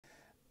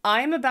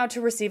I'm about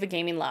to receive a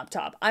gaming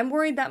laptop. I'm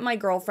worried that my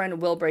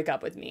girlfriend will break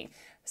up with me.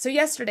 So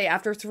yesterday,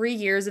 after 3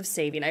 years of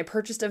saving, I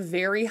purchased a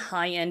very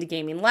high-end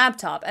gaming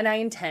laptop and I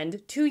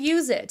intend to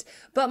use it.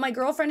 But my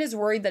girlfriend is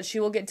worried that she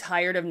will get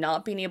tired of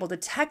not being able to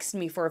text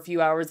me for a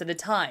few hours at a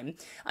time.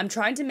 I'm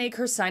trying to make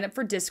her sign up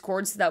for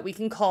Discord so that we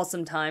can call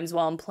sometimes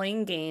while I'm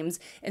playing games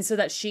and so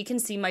that she can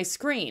see my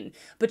screen.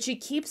 But she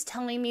keeps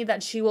telling me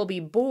that she will be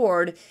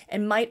bored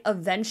and might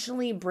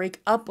eventually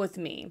break up with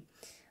me.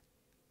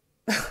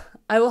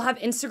 I will have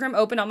Instagram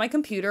open on my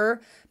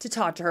computer to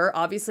talk to her.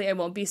 Obviously, I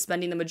won't be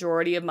spending the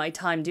majority of my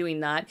time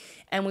doing that.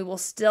 And we will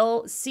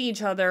still see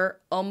each other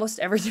almost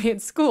every day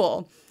at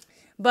school.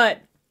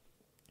 But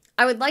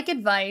I would like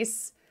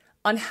advice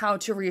on how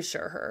to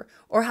reassure her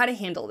or how to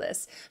handle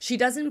this. She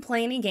doesn't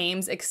play any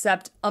games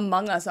except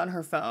Among Us on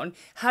her phone.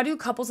 How do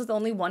couples with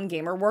only one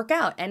gamer work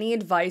out? Any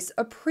advice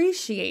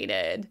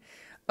appreciated?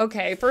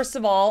 Okay, first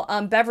of all,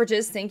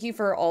 beverages, thank you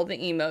for all the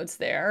emotes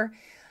there.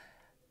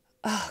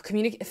 Oh,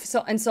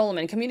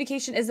 Solomon,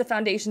 communication is the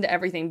foundation to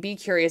everything. Be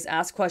curious,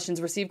 ask questions,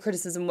 receive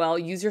criticism well,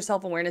 use your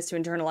self-awareness to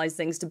internalize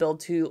things, to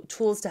build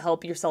tools to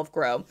help yourself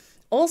grow.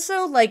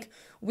 Also, like,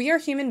 we are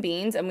human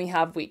beings and we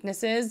have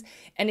weaknesses.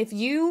 And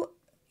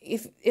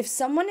if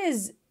someone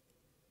is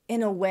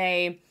in a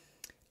way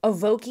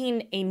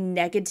evoking a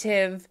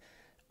negative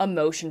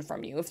emotion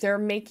from you, if they're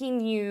making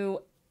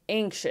you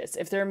anxious,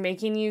 if they're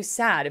making you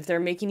sad, if they're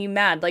making you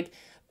mad, like,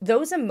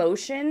 those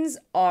emotions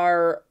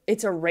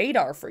it's a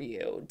radar for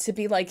you to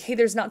be like, hey,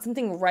 there's not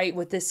something right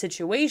with this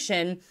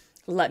situation.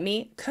 Let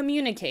me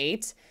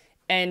communicate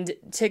and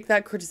take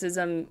that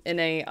criticism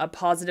in a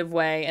positive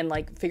way and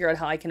like figure out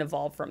how I can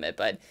evolve from it.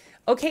 But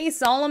okay,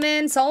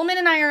 Solomon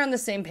and I are on the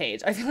same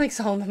page. I feel like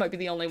Solomon might be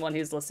the only one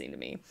who's listening to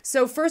me.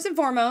 So first and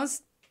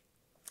foremost,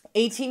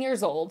 18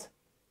 years old.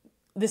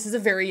 This is a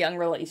very young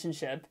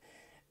relationship.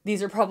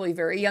 These are probably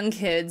very young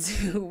kids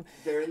who...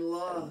 They're in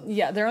love.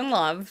 Yeah, they're in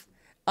love.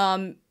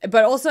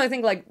 But also I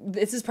think like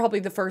this is probably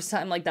the first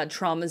time like that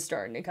trauma is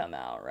starting to come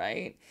out,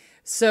 right?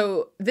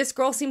 So this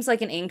girl seems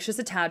like an anxious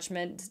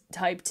attachment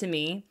type to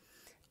me.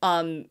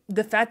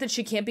 The fact that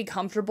she can't be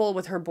comfortable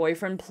with her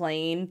boyfriend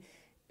playing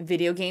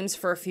video games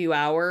for a few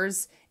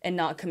hours and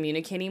not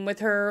communicating with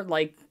her,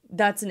 like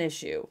that's an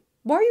issue.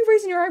 Why are you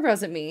raising your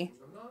eyebrows at me?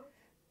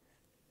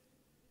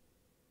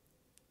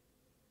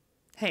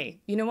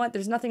 Hey, you know what?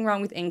 There's nothing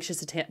wrong with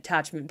anxious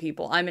attachment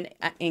people. I'm an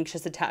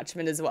anxious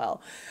attachment as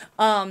well.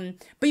 But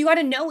you got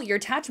to know what your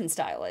attachment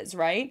style is,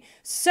 right?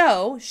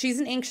 So she's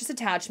an anxious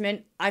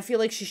attachment. I feel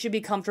like she should be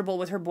comfortable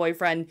with her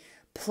boyfriend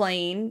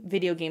playing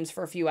video games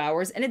for a few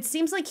hours. And it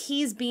seems like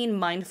he's being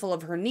mindful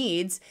of her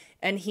needs.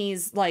 And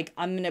he's like,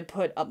 I'm going to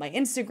put up my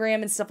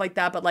Instagram and stuff like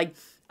that. But like,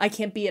 I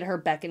can't be at her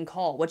beck and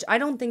call, which I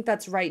don't think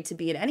that's right to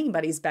be at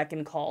anybody's beck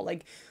and call.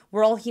 Like,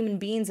 we're all human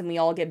beings and we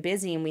all get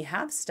busy and we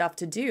have stuff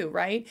to do,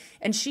 right?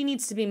 And she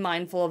needs to be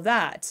mindful of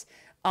that.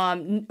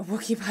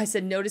 Wookie Pie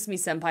said, notice me,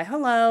 senpai.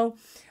 Hello.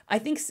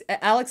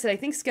 Alex said, I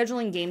think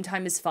scheduling game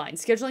time is fine.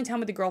 Scheduling time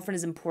with the girlfriend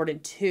is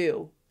important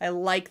too. I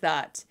like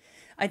that.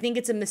 I think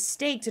it's a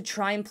mistake to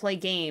try and play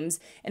games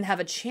and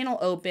have a channel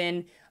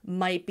open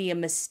might be a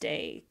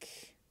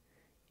mistake.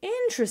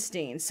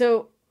 Interesting.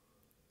 So,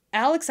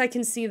 Alex, I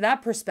can see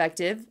that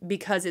perspective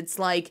because it's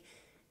like,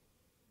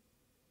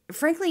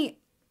 frankly,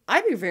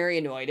 I'd be very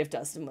annoyed if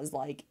Dustin was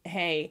like,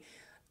 hey,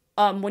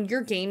 when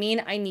you're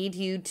gaming, I need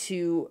you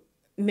to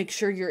make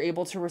sure you're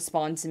able to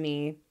respond to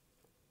me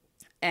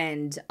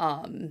and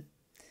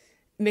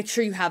make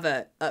sure you have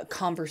a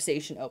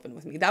conversation open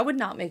with me. That would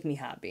not make me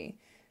happy.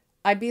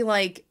 I'd be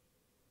like,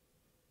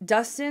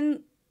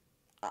 Dustin,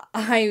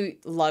 I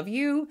love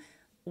you.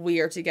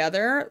 We are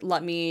together.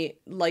 Let me,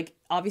 like,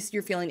 obviously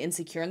you're feeling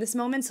insecure in this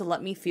moment. So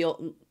let me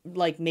feel,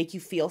 like, make you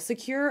feel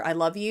secure. I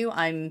love you.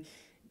 I'm,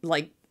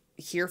 like,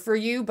 here for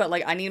you. But,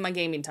 like, I need my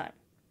gaming time.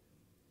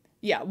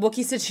 Yeah,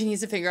 Wookie said she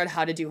needs to figure out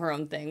how to do her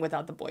own thing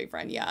without the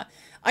boyfriend. Yeah.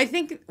 I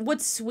think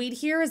what's sweet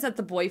here is that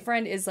the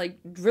boyfriend is, like,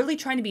 really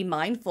trying to be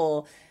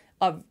mindful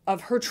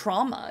of her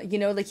trauma. You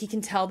know, like, he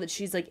can tell that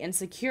she's, like,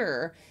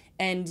 insecure.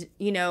 And,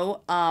 you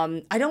know,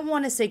 I don't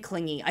want to say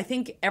clingy. I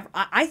think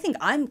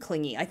I'm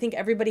clingy. I think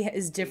everybody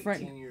is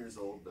different. 18 years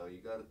old, though. You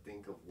got to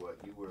think of what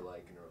you were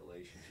like in a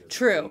relationship.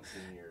 True.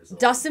 18 years old.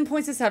 Dustin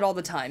points this out all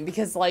the time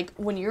because, like,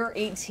 when you're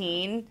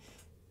 18,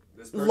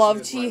 this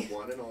person is my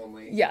one and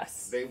only.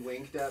 Yes. They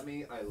winked at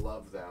me. I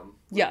love them.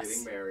 We're yes.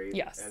 getting married.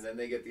 Yes. And then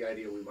they get the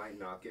idea we might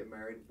not get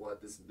married.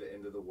 What? This is the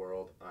end of the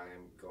world. I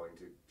am going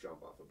to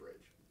jump off a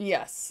bridge.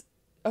 Yes.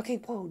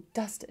 Okay, whoa,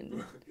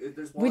 Dustin.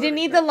 We didn't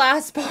need the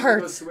last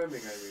part. Go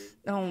swimming, I mean.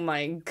 Oh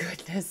my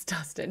goodness,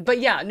 Dustin.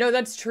 But yeah, no,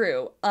 that's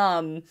true.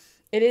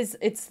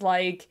 It's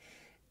like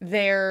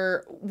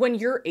when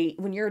you're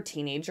a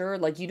teenager,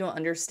 like you don't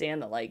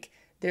understand that like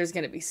there's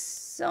going to be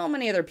so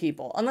many other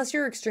people unless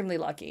you're extremely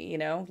lucky, you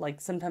know?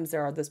 Like sometimes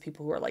there are those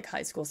people who are like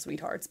high school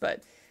sweethearts,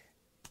 but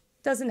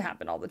doesn't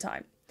happen all the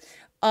time.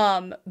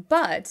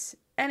 But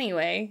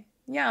anyway,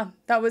 yeah,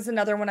 that was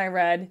another one I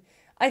read.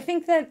 I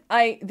think that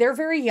they're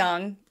very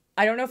young.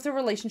 I don't know if the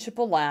relationship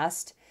will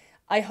last.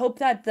 I hope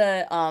that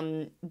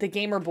the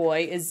gamer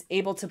boy is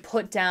able to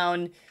put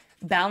down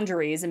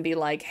boundaries and be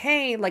like,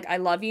 hey, like, I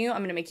love you. I'm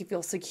going to make you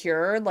feel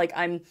secure. Like,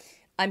 I'm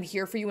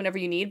here for you whenever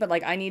you need, but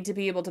like, I need to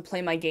be able to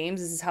play my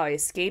games. This is how I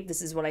escape.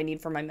 This is what I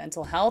need for my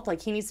mental health.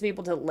 Like, he needs to be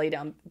able to lay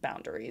down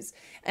boundaries.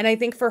 And I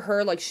think for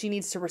her, like, she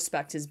needs to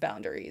respect his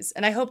boundaries.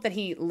 And I hope that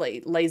he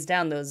lays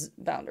down those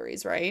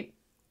boundaries, right?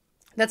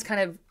 That's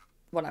kind of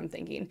what I'm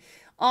thinking.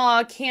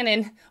 Aw,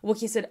 Canon.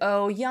 Wookie said,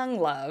 oh, young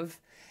love.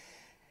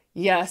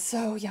 Yes,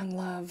 oh, young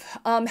love.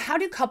 How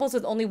do couples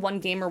with only one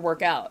gamer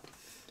work out?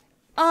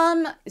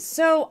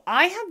 So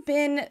I have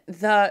been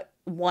the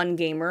one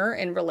gamer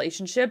in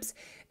relationships,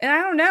 and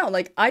I don't know,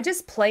 like, I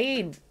just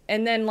played,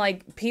 and then,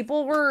 like,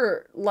 people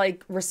were,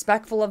 like,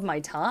 respectful of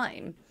my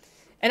time,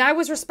 and I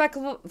was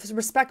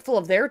respectful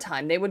of their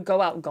time. They would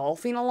go out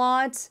golfing a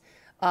lot,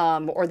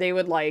 or they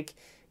would, like,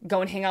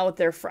 go and hang out with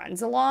their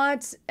friends a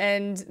lot,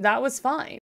 and that was fine.